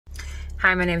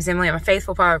Hi, my name is Emily. I'm a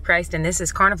faithful follower of Christ, and this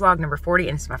is CarniVLOG number 40,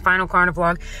 and it's my final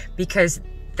CarniVLOG because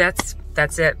that's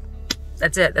it.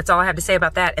 That's it. That's all I have to say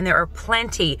about that. And there are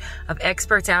plenty of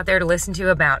experts out there to listen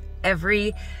to about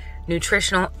every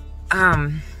nutritional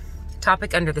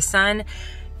topic under the sun.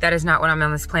 That is not what I'm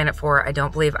on this planet for. I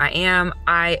don't believe I am.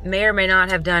 I may or may not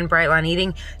have done bright line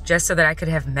eating just so that I could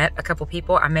have met a couple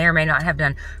people. I may or may not have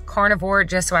done carnivore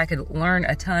just so I could learn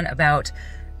a ton about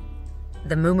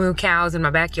the moo-moo cows in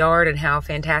my backyard and how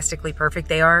fantastically perfect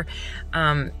they are.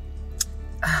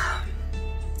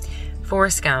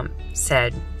 Forrest Gump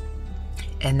said,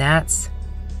 and that's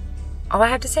all I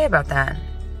have to say about that.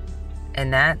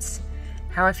 And that's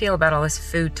how I feel about all this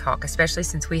food talk, especially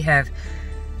since we have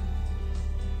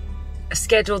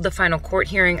scheduled the final court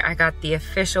hearing. I got the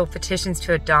official petitions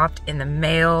to adopt in the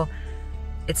mail.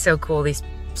 It's so cool, these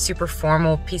super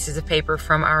formal pieces of paper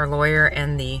from our lawyer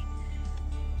and the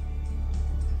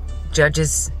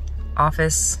judge's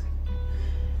office.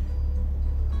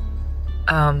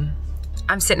 I'm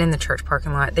sitting in the church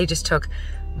parking lot. They just took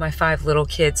my 5 little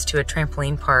kids to a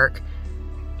trampoline park.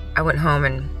 I went home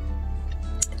and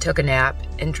took a nap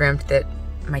and dreamt that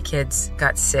my kids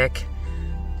got sick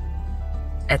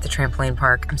at the trampoline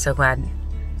park. I'm so glad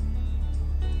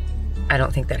I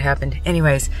don't think that happened.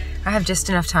 Anyways, I have just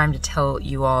enough time to tell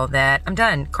you all that I'm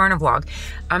done. CarniVLOG.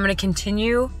 I'm gonna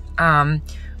continue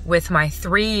with my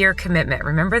 3-year commitment.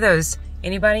 Remember those?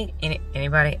 Anybody?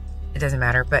 Anybody? It doesn't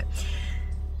matter, but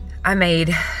I made,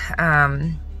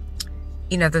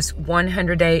 you know, those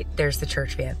 100-day, there's the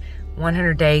church van,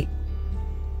 100-day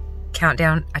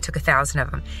countdown. I took 1,000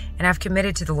 of them, and I've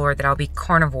committed to the Lord that I'll be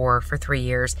carnivore for 3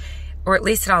 years, or at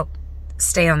least that I'll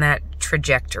stay on that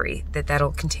trajectory,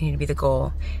 that'll continue to be the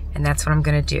goal. And that's what I'm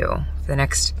gonna do for the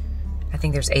next, I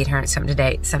think there's 800 something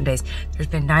today, some days. There's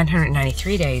been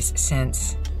 993 days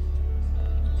since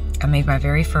I made my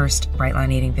very first bright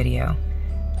line eating video.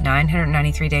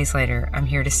 993 days later, I'm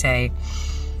here to say,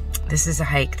 this is a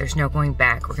hike, there's no going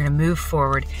back. We're gonna move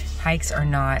forward. Hikes are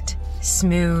not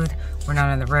smooth, we're not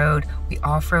on the road, we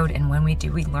off-road, and when we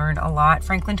do, we learn a lot.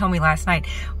 Franklin told me last night,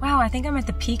 wow, I think I'm at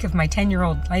the peak of my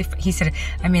 10-year-old life. He said,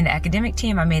 I made the academic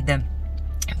team, I made the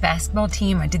basketball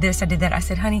team, I did this, I did that. I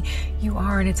said, honey, you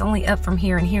are, and it's only up from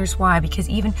here, and here's why. Because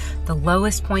even the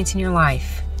lowest points in your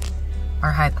life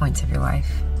are high points of your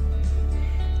life.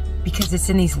 Because it's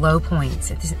in these low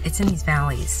points, it's in these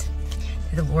valleys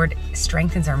that the Lord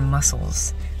strengthens our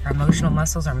muscles, our emotional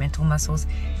muscles, our mental muscles.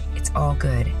 It's all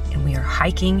good, and we are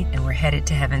hiking, and we're headed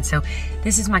to heaven. So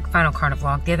this is my final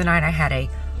CarniVLOG. The other night I had a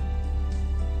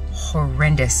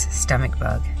horrendous stomach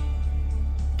bug.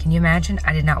 Can you imagine?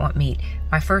 I did not want meat.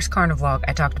 My first CarniVLOG,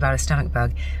 I talked about a stomach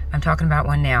bug. I'm talking about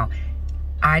one now.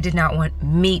 I did not want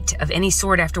meat of any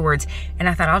sort afterwards, and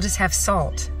I thought I'll just have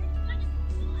salt.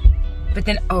 But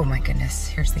then, oh my goodness,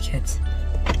 here's the kids.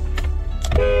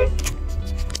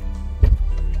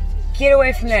 Get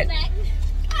away from that.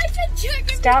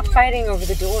 Stop fighting over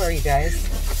the door, you guys.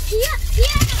 He had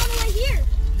it on the way here.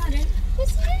 I didn't.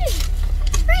 Yes, he did.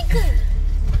 Franklin.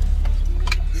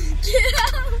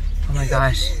 Oh my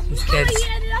gosh, these kids. He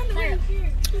had it on the way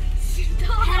here.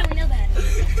 How do we know that?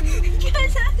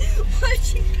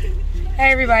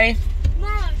 Hey everybody.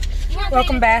 Mom,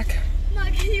 Welcome back. Mom,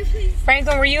 can you please?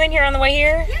 Franklin, were you in here on the way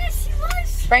here? Yes, he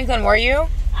was. Franklin, were you?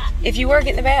 If you were, get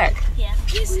in the back. Yeah.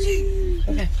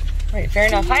 Okay. Right, fair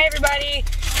enough. Hi everybody.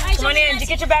 Come on in. Did you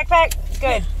get your backpack?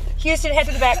 Good. Houston, head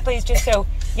to the back, please, just so,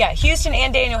 yeah, Houston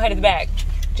and Daniel head to the back,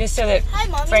 just so that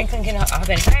Franklin can hop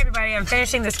in. Hi everybody, I'm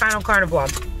finishing this final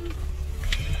CarniVLOG.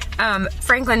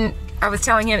 Franklin, I was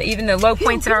telling him even the low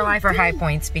points in our life are high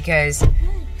points, because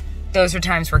those are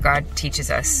times where God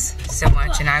teaches us so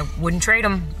much, and I wouldn't trade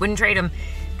them,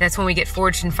 That's when we get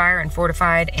forged in fire and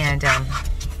fortified, and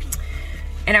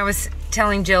I was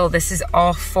telling Jill, this is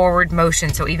all forward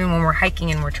motion. So even when we're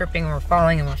hiking and we're tripping and we're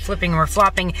falling and we're flipping and we're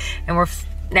flopping and we're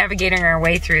navigating our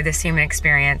way through this human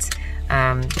experience,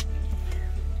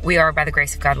 we are, by the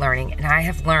grace of God, learning. And I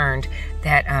have learned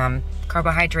that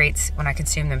carbohydrates, when I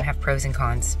consume them, have pros and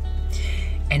cons.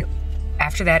 And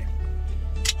after that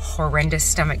horrendous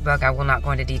stomach bug, I will not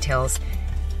go into details,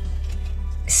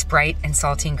 Sprite and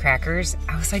saltine crackers,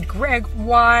 I was like, Greg,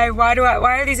 why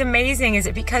are these amazing? Is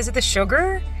it because of the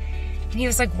sugar? And he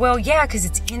was like, well, yeah, because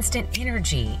it's instant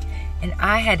energy. And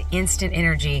I had instant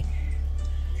energy.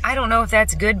 I don't know if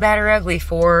that's good, bad, or ugly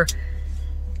for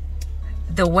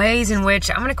the ways in which,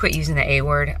 I'm gonna quit using the A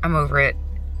word, I'm over it,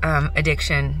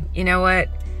 addiction. You know what?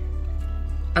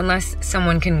 Unless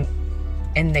someone can,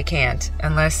 and they can't,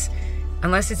 unless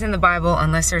it's in the Bible,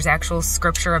 unless there's actual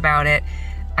scripture about it,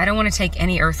 I don't want to take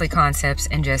any earthly concepts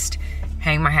and just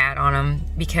hang my hat on them,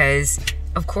 because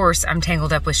of course, I'm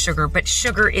tangled up with sugar, but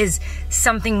sugar is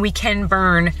something we can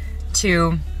burn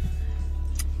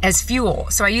as fuel.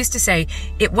 So I used to say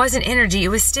it wasn't energy, it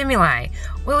was stimuli.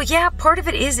 Well, yeah, part of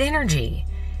it is energy.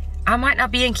 I might not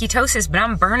be in ketosis, but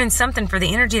I'm burning something for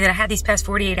the energy that I had these past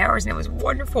 48 hours, and it was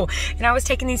wonderful. And I was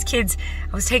taking these kids,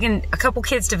 I was taking a couple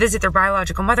kids to visit their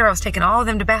biological mother. I was taking all of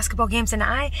them to basketball games, and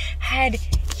I had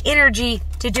energy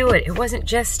to do it. It wasn't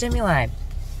just stimuli.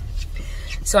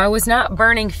 So I was not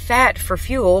burning fat for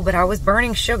fuel, but I was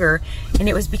burning sugar, and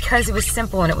it was because it was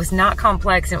simple, and it was not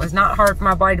complex, and it was not hard for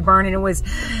my body to burn, and it was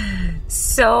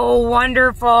so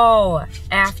wonderful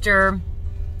after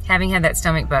having had that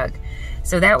stomach bug.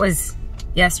 So that was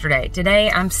yesterday. Today,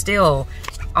 I'm still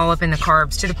all up in the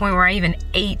carbs to the point where I even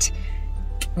ate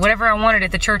whatever I wanted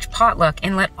at the church potluck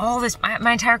and let all this,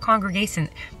 my entire congregation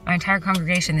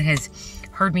that has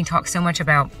heard me talk so much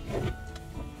about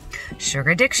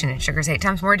sugar addiction, and sugar's 8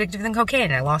 times more addictive than cocaine,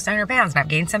 and I lost 100 pounds and I've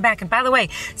gained some back. And by the way,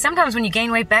 sometimes when you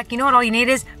gain weight back, you know what all you need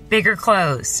is? Bigger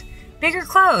clothes. Bigger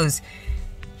clothes.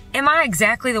 Am I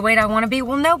exactly the weight I want to be?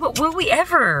 Well, no, but will we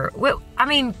ever? Well, I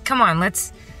mean, come on,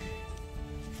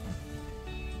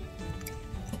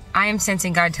 I am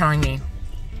sensing God telling me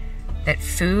that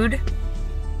food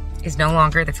is no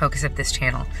longer the focus of this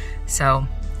channel. So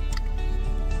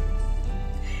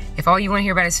if all you want to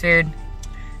hear about is food,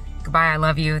 goodbye, I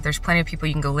love you. There's plenty of people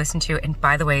you can go listen to. And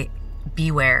by the way,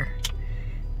 beware.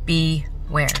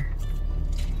 Beware.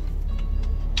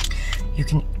 You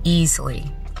can easily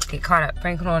get caught up.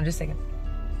 Frank, hold on just a second.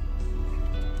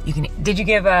 Did you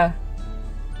give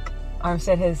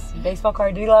Armstead his baseball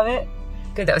card? Did he love it?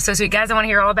 Good, that was so sweet. Guys, I want to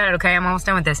hear all about it, okay? I'm almost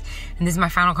done with this. And this is my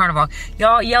final CarniVLOG.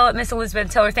 Y'all yell at Miss Elizabeth.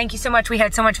 Tell her, thank you so much. We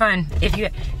had so much fun.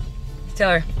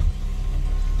 Tell her.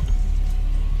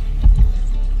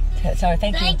 Tell her,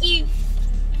 thank you. Thank you.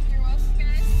 You're welcome,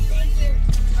 guys. Thank you.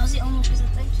 I was the only one who said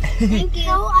thank you. Thank you.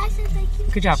 No, I said thank you.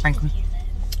 Good job, Franklin.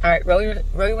 All right, roll your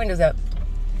windows up.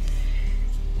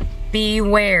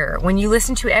 Beware. When you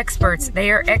listen to experts, they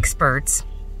are experts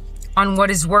on what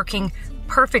is working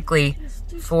perfectly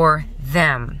for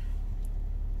them.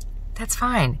 That's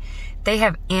fine. They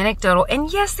have anecdotal,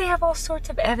 and yes, they have all sorts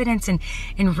of evidence and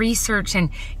research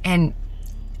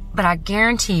but I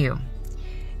guarantee you,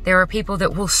 there are people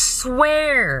that will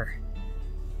swear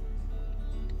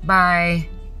by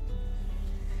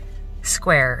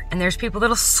square, and there's people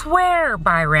that'll swear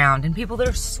by round, and people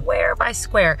that'll swear by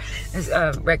square. There's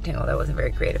a rectangle. That wasn't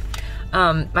very creative.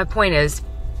 My point is,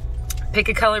 pick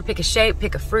a color, pick a shape,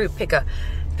 pick a fruit, pick a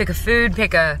food,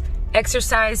 pick a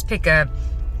exercise, pick a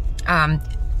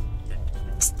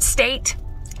state,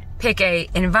 pick a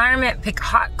environment, pick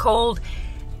hot, cold.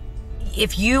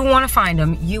 If you want to find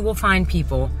them, you will find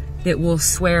people that will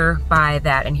swear by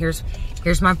that. And here's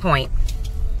my point.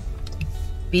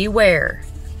 Beware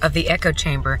of the echo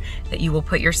chamber that you will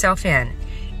put yourself in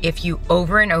if you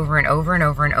over and over and over and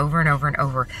over and over and over and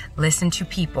over listen to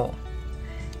people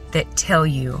that tell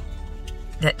you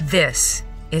that this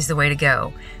is the way to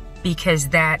go, because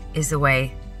that is the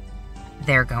way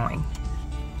they're going.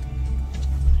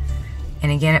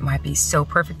 And again, it might be so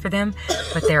perfect for them,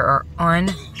 but there are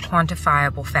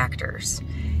unquantifiable factors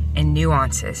and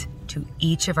nuances to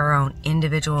each of our own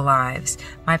individual lives.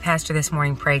 My pastor this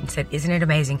morning prayed and said, isn't it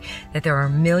amazing that there are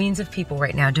millions of people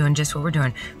right now doing just what we're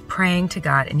doing, praying to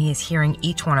God, and He is hearing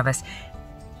each one of us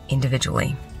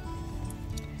individually.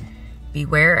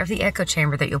 Beware of the echo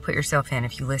chamber that you'll put yourself in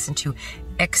if you listen to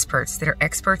experts that are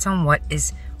experts on what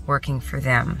is working for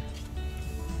them.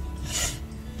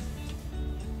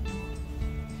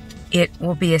 It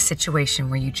will be a situation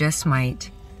where you just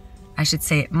might, I should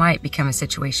say it might become a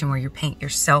situation where you paint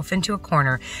yourself into a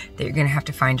corner that you're going to have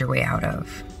to find your way out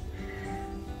of.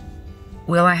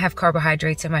 Will I have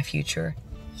carbohydrates in my future?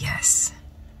 Yes.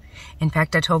 In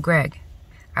fact, I told Greg,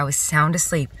 I was sound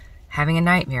asleep, having a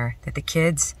nightmare that the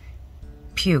kids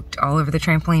puked all over the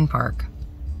trampoline park.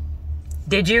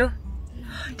 Did you? No.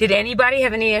 Did anybody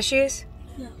have any issues?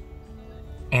 No.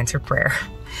 Answer prayer.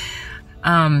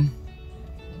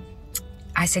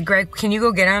 I said, Greg, can you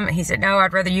go get them? And he said, no,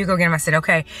 I'd rather you go get them. I said,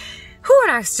 okay. Whew,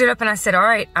 and I stood up and I said, all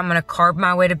right, I'm going to carb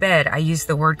my way to bed. I used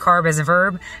the word carb as a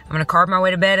verb. I'm going to carb my way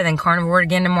to bed and then carnivore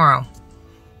again tomorrow.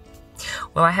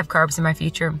 Will I have carbs in my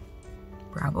future?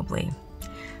 Probably.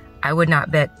 I would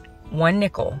not bet one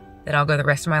nickel that I'll go the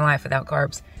rest of my life without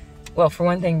carbs. Well, for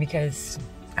one thing, because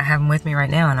I have them with me right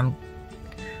now and I'm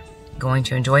going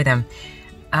to enjoy them.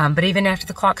 But even after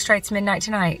the clock strikes midnight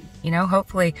tonight, you know,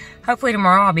 hopefully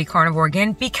tomorrow I'll be carnivore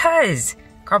again, because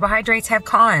carbohydrates have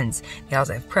cons. They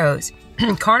also have pros.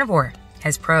 Carnivore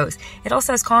has pros. It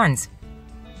also has cons.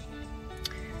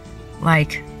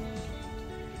 Like,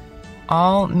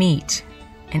 all meat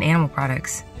and animal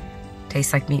products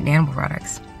taste like meat and animal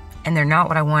products. And they're not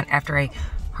what I want after a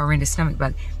horrendous stomach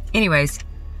bug. Anyways,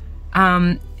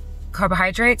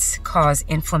 carbohydrates cause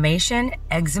inflammation,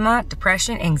 eczema,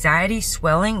 depression, anxiety,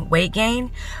 swelling, weight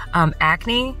gain,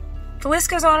 acne. The list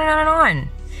goes on and on and on.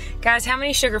 Guys, how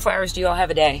many sugar flowers do you all have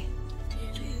a day?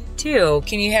 2.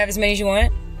 Can you have as many as you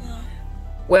want? No.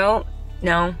 Well,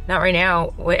 no, not right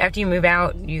now. After you move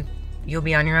out, you'll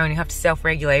be on your own. You have to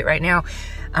self-regulate. Right now,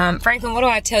 Franklin, what do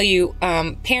I tell you?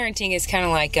 Parenting is kind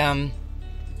of like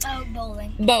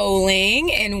Bowling.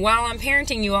 Bowling. And while I'm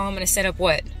parenting you all, I'm going to set up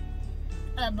what?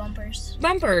 Bumpers.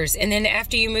 Bumpers. And then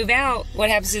after you move out, what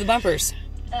happens to the bumpers?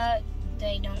 They're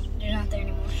not there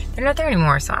anymore. They're not there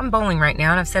anymore. So I'm bowling right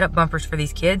now, and I've set up bumpers for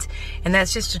these kids, and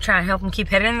that's just to try and help them keep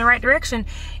headed in the right direction.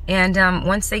 And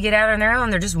once they get out on their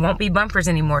own, there just won't be bumpers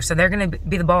anymore. So they're going to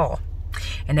be the ball,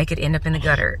 and they could end up in the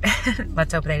gutter.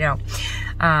 Let's hope they don't.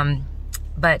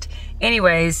 But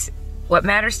anyways, what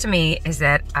matters to me is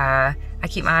that I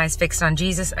keep my eyes fixed on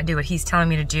Jesus. I do what he's telling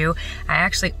me to do. I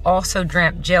actually also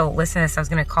dreamt, Jill, listen to this. I was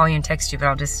going to call you and text you, but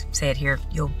I'll just say it here.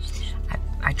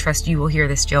 I trust you will hear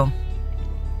this, Jill.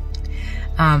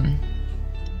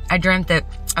 I dreamt that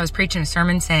I was preaching a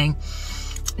sermon saying,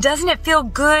 doesn't it feel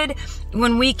good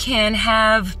when we can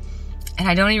have, and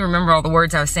I don't even remember all the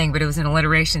words I was saying, but it was an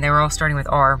alliteration. They were all starting with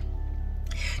R.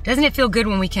 Doesn't it feel good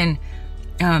when we can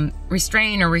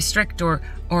restrain or restrict or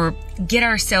get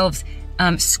ourselves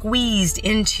squeezed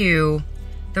into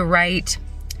the right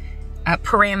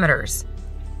parameters?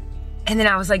 And then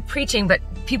I was like preaching, but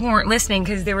people weren't listening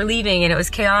because they were leaving and it was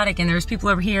chaotic and there was people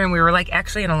over here and we were like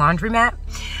actually in a laundromat.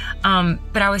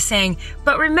 But I was saying,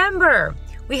 but remember,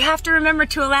 we have to remember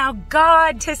to allow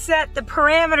God to set the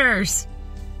parameters.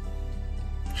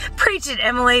 Preach it,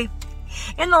 Emily,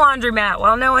 in the laundromat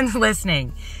while no one's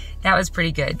listening. That was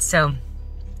pretty good. So,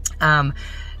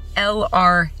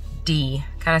 LRD.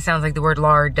 Kind of sounds like the word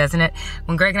lard, doesn't it?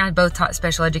 When Greg and I both taught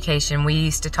special education, we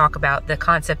used to talk about the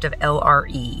concept of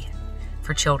LRE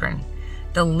for children.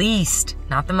 The least,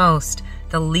 not the most,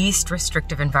 the least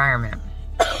restrictive environment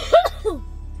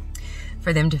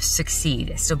for them to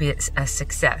succeed, still be a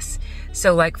success.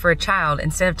 So like for a child,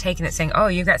 instead of taking it saying, oh,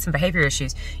 you've got some behavior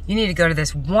issues, you need to go to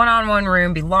this one-on-one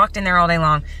room, be locked in there all day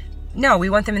long. No, we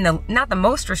want them in the, not the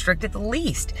most restricted, the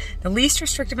least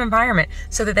restrictive environment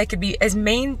so that they could be as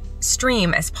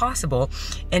mainstream as possible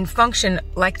and function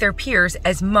like their peers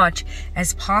as much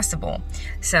as possible.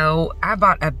 So I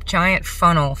bought a giant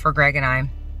funnel for Greg and I,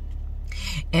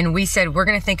 and we said, we're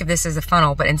going to think of this as a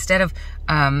funnel, but instead of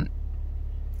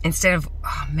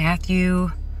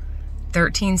Matthew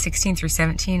 13, 16 through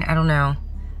 17, I don't know.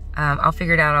 I'll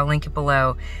figure it out. I'll link it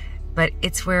below. But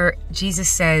it's where Jesus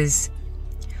says,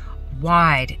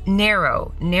 wide,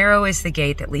 narrow is the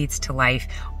gate that leads to life.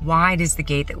 Wide is the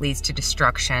gate that leads to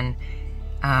destruction.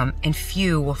 And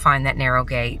few will find that narrow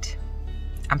gate.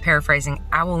 I'm paraphrasing.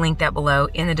 I will link that below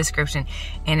in the description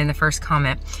and in the first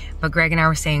comment. But Greg and I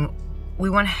were saying, we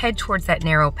want to head towards that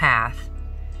narrow path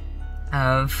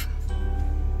of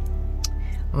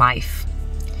life.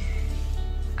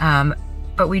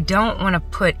 But we don't want to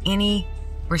put any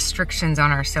restrictions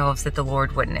on ourselves that the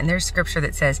Lord wouldn't. And there's scripture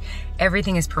that says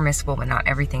everything is permissible, but not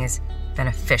everything is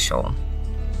beneficial.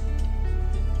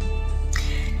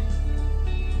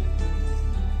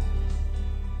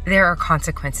 There are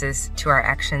consequences to our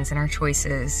actions and our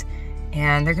choices,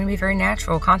 and they're going to be very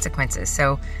natural consequences.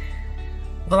 So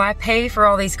will I pay for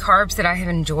all these carbs that I have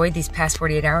enjoyed these past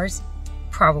 48 hours?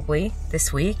 Probably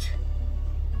this week.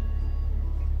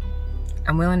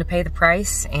 I'm willing to pay the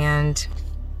price, and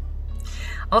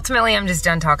ultimately I'm just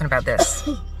done talking about this.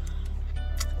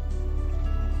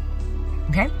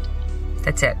 Okay?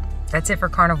 That's it. That's it for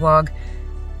CarniVLOG.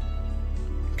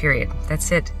 Period.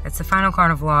 That's it. That's the final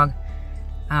CarniVLOG.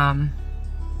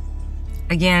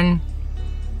 Again,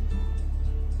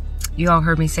 you all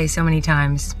heard me say so many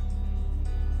times,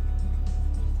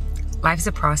 life is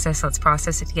a process. Let's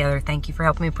process it together. Thank you for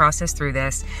helping me process through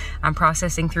this. I'm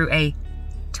processing through a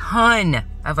ton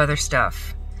of other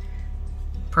stuff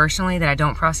personally that I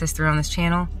don't process through on this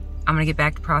channel. I'm gonna get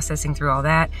back to processing through all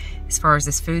that. As far as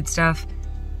this food stuff,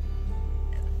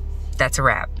 that's a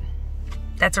wrap.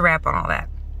 That's a wrap on all that.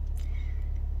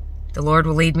 The Lord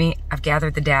will lead me. I've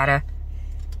gathered the data.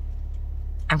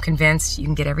 I'm convinced you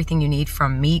can get everything you need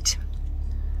from meat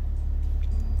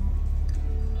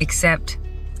except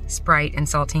Sprite and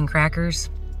saltine crackers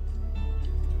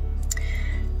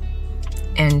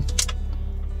and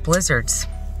blizzards.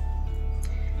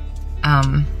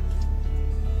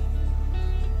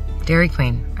 Dairy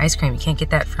Queen ice cream, you can't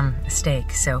get that from a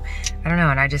steak. So I don't know,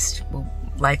 and I just will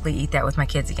likely eat that with my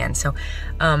kids again. So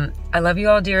I love you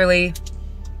all dearly.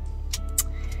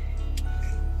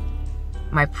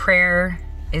 My prayer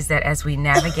is that as we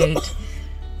navigate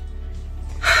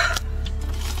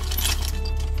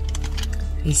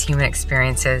these human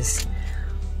experiences,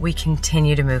 we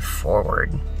continue to move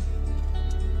forward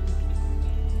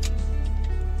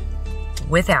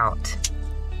without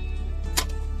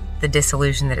the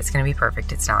disillusion that it's going to be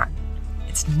perfect. It's not.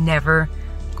 It's never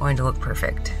going to look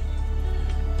perfect.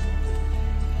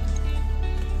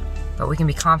 But we can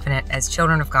be confident as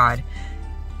children of God,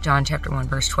 John chapter 1,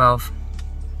 verse 12,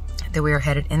 that we are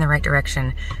headed in the right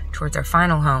direction towards our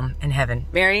final home in heaven.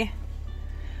 Mary,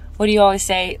 what do you always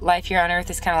say? Life here on earth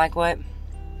is kind of like what?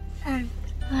 A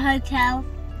hotel.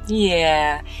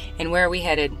 Yeah. And where are we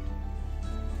headed?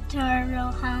 To our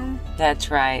real home.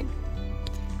 That's right.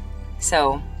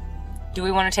 So, do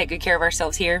we want to take good care of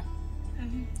ourselves here?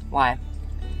 Mm-hmm. Why?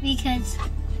 Because,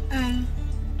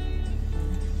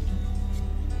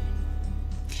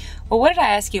 Well, what did I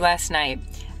ask you last night?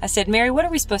 I said, Mary, what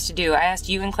are we supposed to do? I asked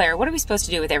you and Claire, what are we supposed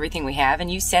to do with everything we have? And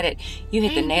you said it. You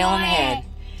hit the nail on the head.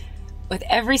 With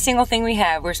every single thing we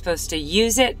have, we're supposed to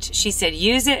use it. She said,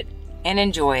 use it and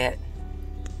enjoy it.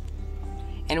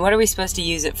 And what are we supposed to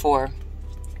use it for?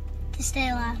 to stay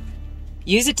alive.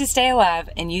 Use it to stay alive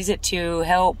and use it to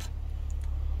help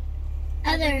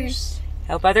Others.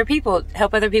 Help other people.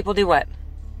 Help other people do what?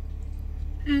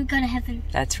 Go to heaven.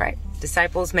 That's right.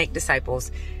 Disciples make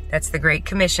disciples. That's the Great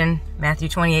Commission, Matthew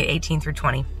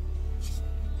 28:18-20.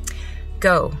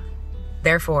 Go,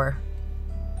 therefore,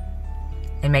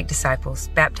 and make disciples,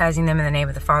 baptizing them in the name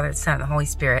of the Father, the Son, and the Holy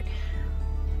Spirit,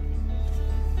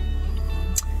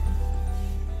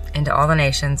 into all the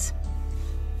nations,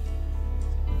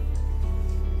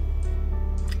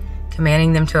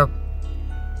 commanding them to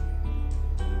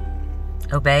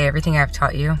obey everything I've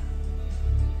taught you.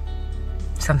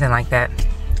 Something like that.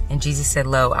 And Jesus said,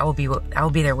 lo, I will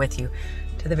be there with you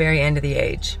to the very end of the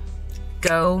age.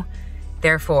 Go,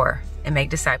 therefore, and make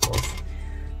disciples.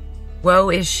 Woe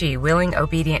is she, willing,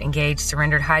 obedient, engaged,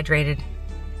 surrendered, hydrated,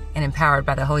 and empowered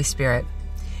by the Holy Spirit.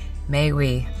 May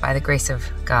we, by the grace of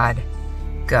God,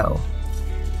 go.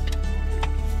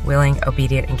 Willing,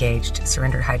 obedient, engaged,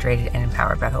 surrendered, hydrated, and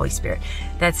empowered by the Holy Spirit.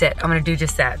 That's it. I'm going to do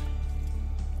just that.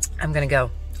 I'm going to go.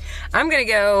 I'm going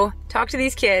to go talk to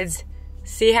these kids,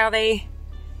 see how they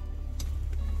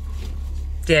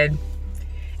did.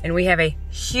 And we have a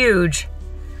huge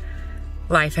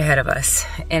life ahead of us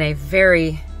and a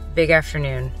very big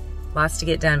afternoon. Lots to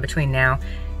get done between now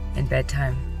and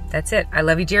bedtime. That's it. I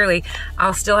love you dearly.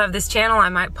 I'll still have this channel. I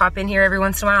might pop in here every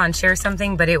once in a while and share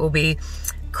something, but it will be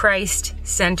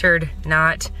Christ-centered,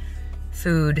 not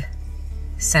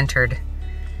food-centered.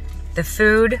 The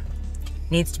food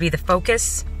needs to be the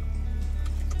focus,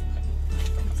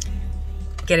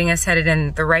 getting us headed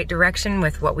in the right direction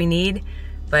with what we need.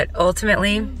 But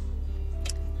ultimately,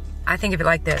 I think of it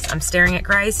like this. I'm staring at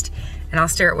Christ, and I'll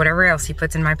stare at whatever else he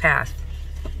puts in my path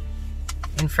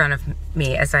in front of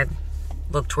me as I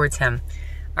look towards him.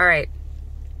 All right.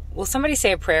 Will somebody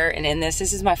say a prayer and end this?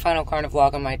 This is my final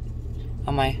CarniVLOG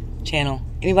on my channel.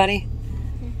 Anybody?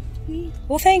 Me?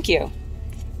 Well, thank you.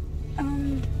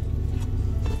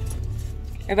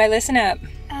 Everybody listen up.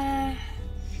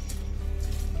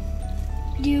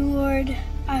 Dear Lord,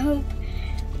 I hope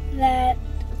that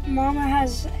Mama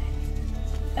has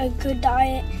a good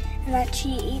diet and that she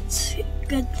eats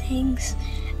good things,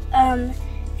 and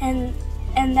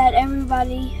that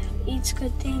everybody eats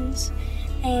good things,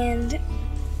 and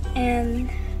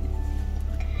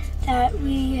that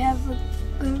we have a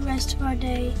good rest of our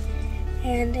day,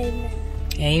 and amen.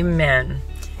 Amen.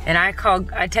 And I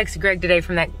texted Greg today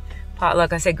from that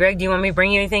potluck. I said, Greg, do you want me to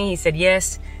bring you anything? He said,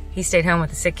 yes. He stayed home with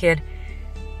the sick kid.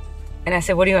 And I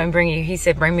said, what do you want me to bring you? He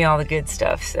said, bring me all the good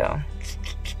stuff. So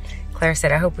Claire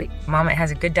said, I hope Mama has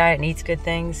a good diet and eats good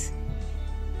things.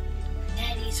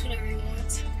 Dad eats whatever he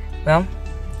wants. Well,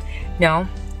 no.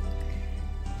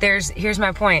 Here's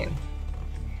my point.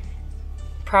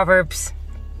 Proverbs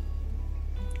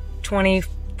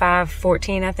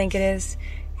 25:14, I think it is.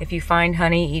 If you find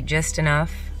honey, eat just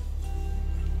enough.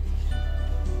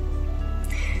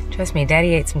 Trust me,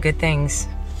 Daddy ate some good things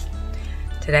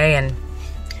today, and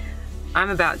I'm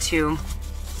about to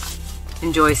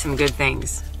enjoy some good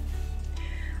things.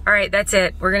 All right, that's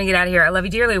it. We're going to get out of here. I love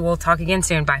you dearly. We'll talk again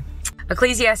soon. Bye.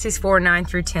 Ecclesiastes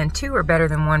 4:9-10. 2 are better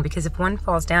than 1 because if one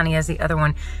falls down, he has the other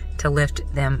one to lift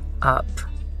them up.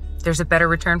 There's a better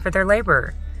return for their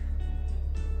labor.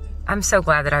 I'm so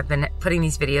glad that I've been putting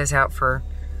these videos out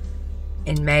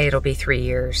in May, it'll be 3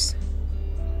 years.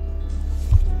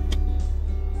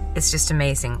 It's just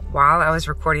amazing. While I was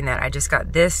recording that, I just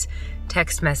got this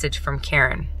text message from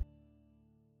Karen.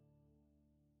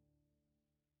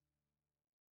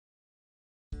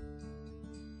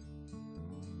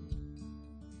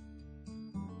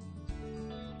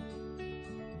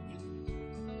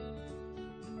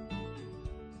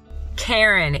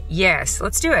 Karen, yes,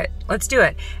 let's do it. Let's do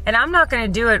it. And I'm not going to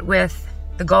do it with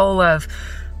the goal of,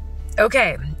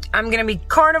 okay, I'm going to be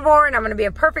carnivore and I'm going to be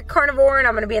a perfect carnivore and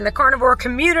I'm going to be in the carnivore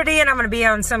community and I'm going to be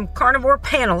on some carnivore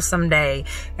panel someday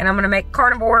and I'm going to make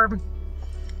carnivore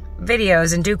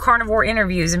videos and do carnivore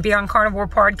interviews and be on carnivore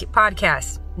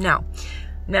podcasts. No,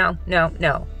 no, no,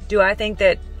 no. Do I think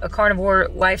that a carnivore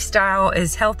lifestyle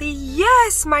is healthy?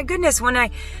 Yes, my goodness. When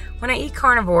I eat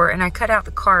carnivore and I cut out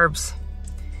the carbs,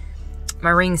 my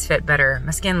rings fit better,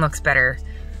 my skin looks better.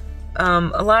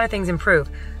 A lot of things improve.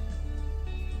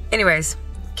 Anyways,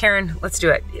 Karen, let's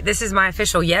do it. This is my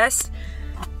official yes.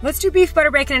 Let's do beef, butter,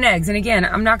 bacon, and eggs. And again,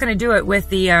 I'm not gonna do it with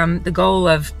the goal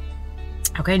of,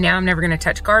 okay, now I'm never gonna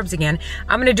touch carbs again.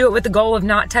 I'm gonna do it with the goal of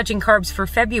not touching carbs for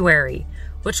February,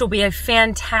 which will be a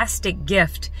fantastic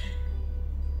gift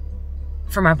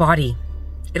for my body.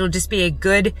 It'll just be a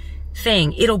good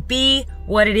thing. It'll be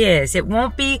what it is. It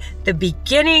won't be the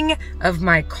beginning of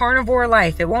my carnivore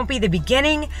life. It won't be the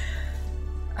beginning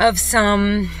of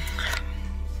some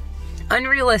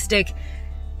unrealistic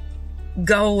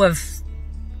goal of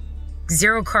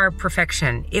zero carb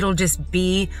perfection. It'll just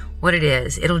be what it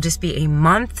is. It'll just be a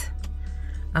month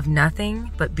of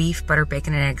nothing but beef, butter,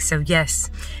 bacon, and eggs. So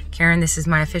yes, Karen, this is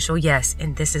my official yes.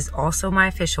 And this is also my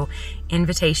official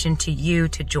invitation to you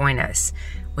to join us.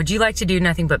 Would you like to do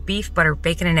nothing but beef, butter,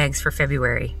 bacon, and eggs for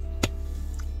February?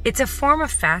 It's a form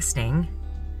of fasting.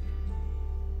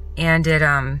 And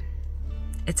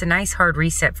it's a nice hard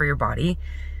reset for your body.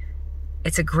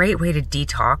 It's a great way to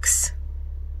detox.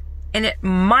 And it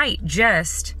might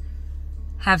just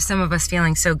have some of us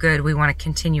feeling so good we want to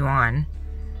continue on.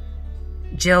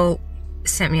 Jill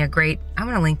sent me a great, I'm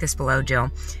going to link this below,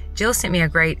 Jill. Jill sent me a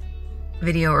great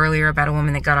video earlier about a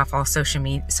woman that got off all social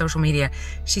media.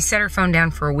 She set her phone down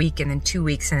for a week and then 2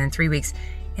 weeks and then 3 weeks.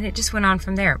 And it just went on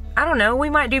from there. I don't know. We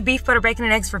might do beef, butter, bacon,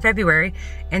 and eggs for February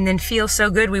and then feel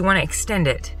so good we want to extend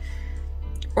it.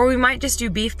 Or we might just do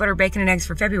beef, butter, bacon, and eggs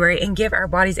for February and give our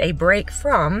bodies a break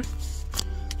from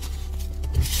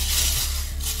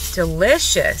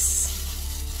delicious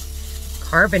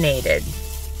carbonated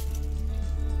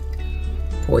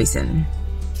poison.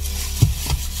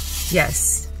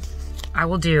 Yes, I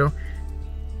will do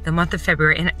the month of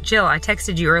February. And Jill, I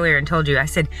texted you earlier and told you, I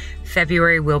said,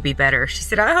 February will be better. She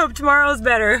said, I hope tomorrow's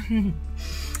better.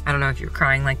 I don't know if you were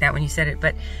crying like that when you said it,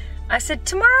 but I said,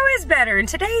 tomorrow is better and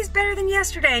today is better than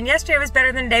yesterday. And yesterday was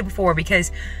better than the day before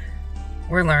because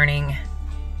we're learning.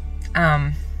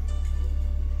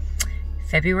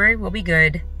 February will be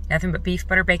good. Nothing but beef,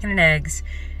 butter, bacon, and eggs.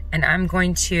 And I'm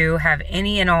going to have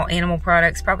any and all animal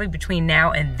products probably between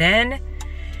now and then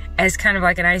as kind of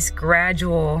like a nice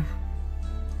gradual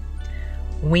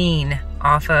wean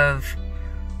off of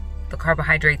the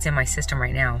carbohydrates in my system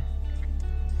right now.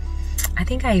 I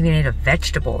think I even ate a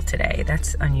vegetable today.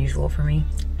 That's unusual for me.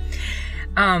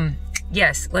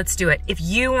 Yes, let's do it. If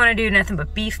you want to do nothing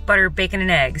but beef, butter, bacon,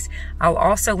 and eggs, I'll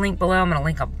also link below. I'm going to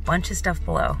link a bunch of stuff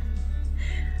below.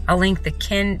 I'll link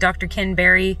the Dr. Ken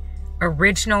Berry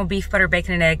original beef, butter,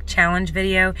 bacon, and egg challenge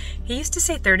video. He used to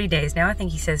say 30 days. Now I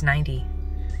think he says 90.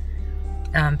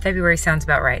 February sounds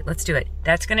about right. Let's do it.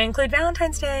 That's going to include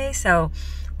Valentine's Day. So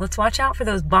let's watch out for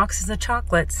those boxes of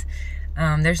chocolates.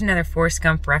 There's another Forrest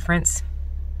Gump reference.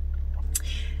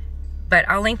 But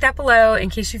I'll link that below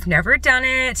in case you've never done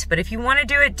it. But if you want to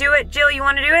do it, do it. Jill, you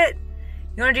want to do it?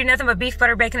 You want to do nothing but beef,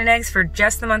 butter, bacon, and eggs for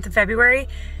just the month of February?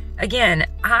 Again,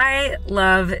 I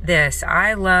love this.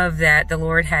 I love that the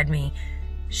Lord had me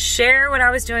share what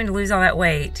I was doing to lose all that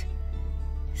weight,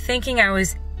 thinking I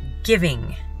was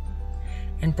giving.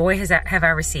 And boy, have I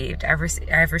received. I've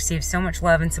received so much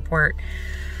love and support.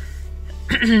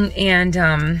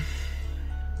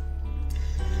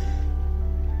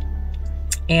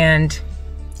 and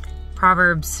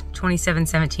Proverbs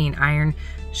 27:17, iron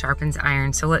sharpens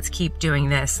iron. So let's keep doing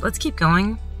this. Let's keep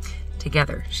going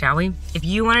together, shall we? If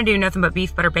you want to do nothing but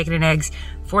beef, butter, bacon, and eggs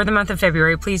for the month of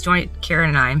February, please join Karen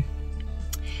and I.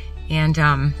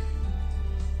 And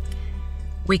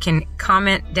we can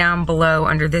comment down below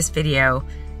under this video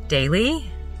daily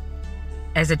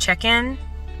as a check-in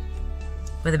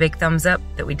with a big thumbs up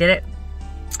that we did it.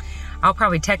 I'll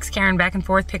probably text Karen back and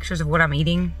forth pictures of what I'm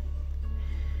eating,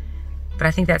 but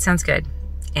I think that sounds good.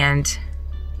 And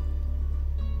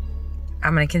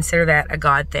I'm going to consider that a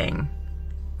God thing.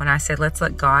 When I said, let's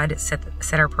let God set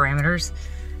our parameters.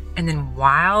 And then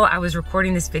while I was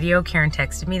recording this video, Karen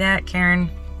texted me that.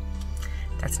 Karen,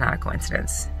 that's not a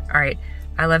coincidence. All right,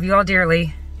 I love you all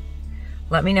dearly.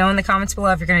 Let me know in the comments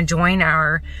below if you're gonna join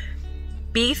our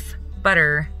beef,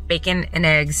 butter, bacon, and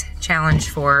eggs challenge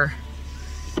for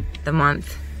the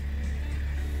month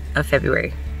of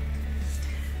February.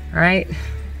 All right.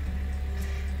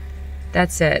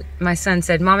 That's it. My son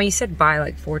said, Mama, you said bye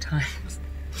like 4 times.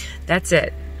 That's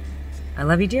it. I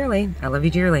love you dearly. I love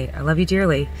you dearly. I love you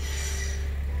dearly.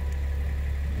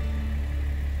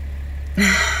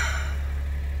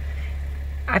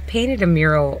 I painted a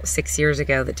mural 6 years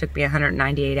ago that took me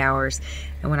 198 hours.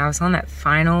 And when I was on that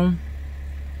final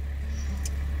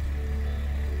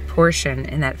portion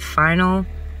and that final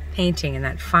painting and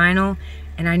that final,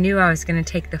 and I knew I was going to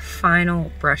take the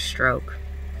final brush stroke.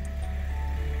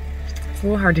 It's a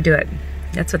little hard to do it.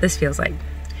 That's what this feels like.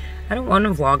 I don't want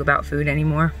to vlog about food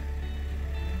anymore.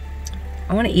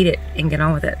 I want to eat it and get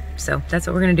on with it. So that's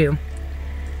what we're going to do.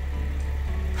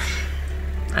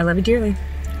 I love you dearly.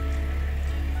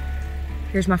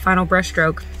 Here's my final brush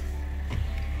stroke.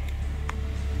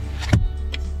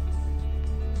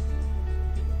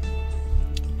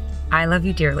 I love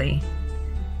you dearly.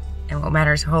 And what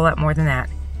matters a whole lot more than that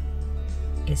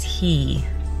is He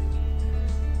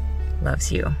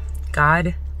loves you.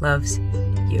 God loves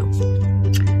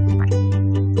you.